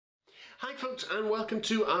Hi folks, and welcome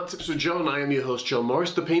to Art Tips with John. I am your host John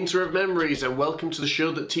Morris, the painter of memories, and welcome to the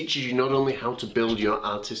show that teaches you not only how to build your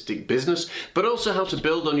artistic business, but also how to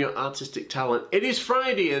build on your artistic talent. It is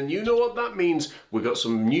Friday, and you know what that means. We've got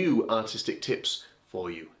some new artistic tips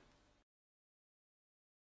for you.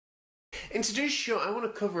 In today's show, I want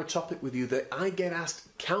to cover a topic with you that I get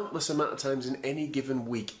asked countless amount of times in any given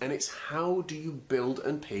week, and it's how do you build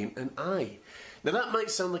and paint an eye? Now that might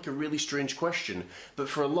sound like a really strange question, but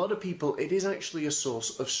for a lot of people it is actually a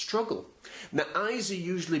source of struggle. Now eyes are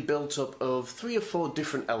usually built up of 3 or 4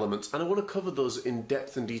 different elements, and I want to cover those in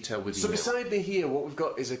depth and detail with you. So beside me here, what we've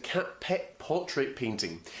got is a cat pet portrait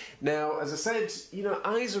painting. Now, as I said,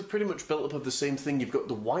 eyes are pretty much built up of the same thing. You've got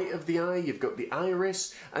the white of the eye, you've got the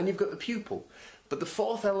iris, and you've got the pupil. But the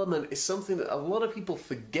 4th element is something that a lot of people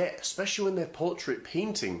forget, especially when they're portrait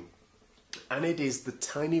painting. And it is the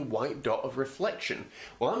tiny white dot of reflection.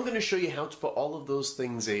 Well, I'm going to show you how to put all of those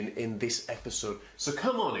things in this episode. So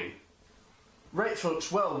come on in. Right folks,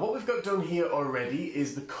 well, what we've got done here already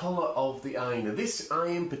is the colour of the eye. Now this eye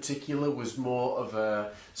in particular was more of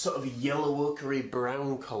a sort of yellow ochre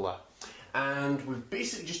brown colour. And we've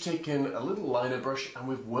basically just taken a little liner brush and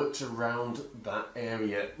we've worked around that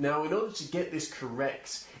area. Now in order to get this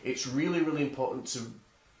correct, it's really, really important to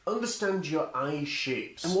understand your eye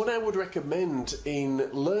shapes. And what I would recommend in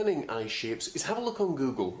learning eye shapes is have a look on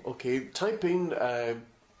Google, okay? Type in, I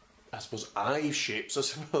suppose, eye shapes, I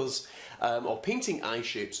suppose, or painting eye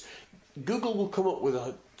shapes. Google will come up with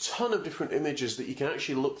a ton of different images that you can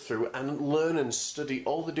actually look through and learn and study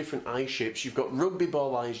all the different eye shapes. You've got rugby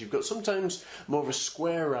ball eyes, you've got sometimes more of a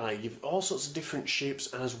square eye, you've all sorts of different shapes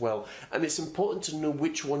as well. And it's important to know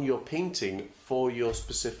which one you're painting for your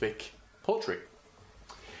specific portrait.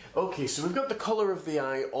 Okay, so we've got the colour of the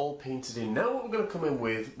eye all painted in. Now what we're going to come in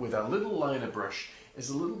with our little liner brush is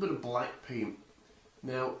a little bit of black paint.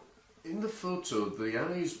 Now, in the photo, the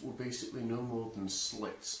eyes were basically no more than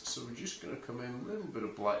slits. So we're just going to come in a little bit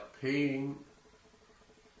of black paint,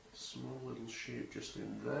 small little shape just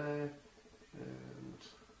in there, and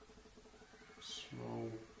small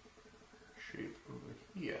shape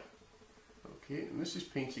over here. Okay, and this is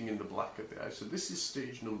painting in the black of the eye. So this is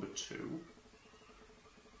stage number 2.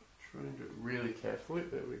 Try and do it really carefully.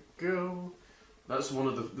 There we go. That's one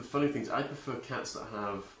of the funny things. I prefer cats that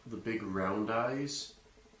have the big round eyes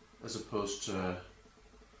as opposed to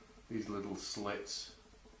these little slits.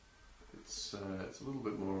 It's a little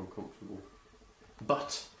bit more uncomfortable.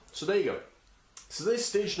 But, so there you go. So there's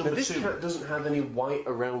stage number 2. This cat doesn't have any white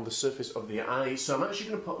around the surface of the eye, so I'm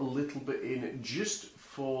actually going to put a little bit in just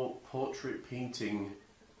for portrait painting.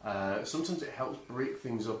 Sometimes it helps break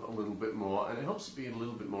things up a little bit more, and it helps it be a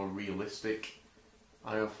little bit more realistic.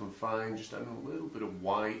 I often find just adding a little bit of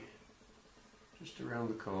white just around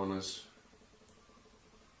the corners.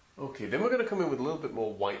 Okay, then we're going to come in with a little bit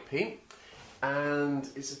more white paint, and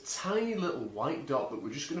it's a tiny little white dot that we're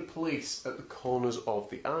just going to place at the corners of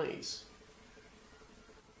the eyes.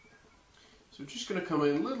 So we're just going to come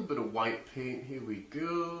in a little bit of white paint. Here we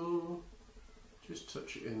go. Just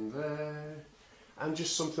touch it in there. And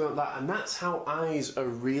just something like that, and that's how eyes are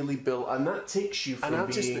really built, and that takes you from an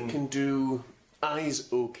artist that can do eyes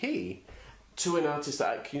okay to an artist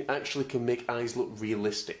that actually can make eyes look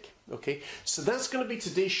realistic. Okay, so that's going to be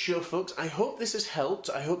today's show, folks. I hope this has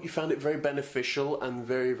helped. I hope you found it very beneficial and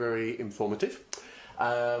very, very informative.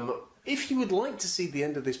 If you would like to see the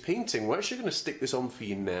end of this painting, we're actually going to stick this on for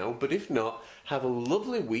you now, but if not, have a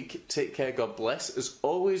lovely week. Take care, God bless. As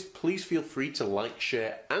always, please feel free to like,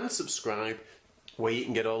 share and subscribe, where you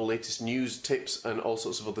can get all the latest news, tips and all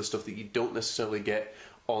sorts of other stuff that you don't necessarily get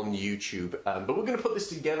on YouTube. But we're going to put this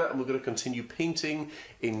together and we're going to continue painting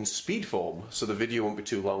in speed form, so the video won't be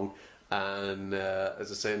too long. And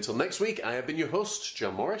as I say, until next week, I have been your host,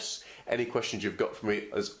 John Morris. Any questions you've got for me,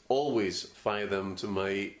 as always, fire them to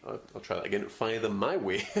my, I'll try that again, fire them my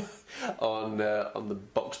way on the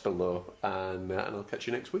box below. And I'll catch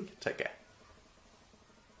you next week. Take care.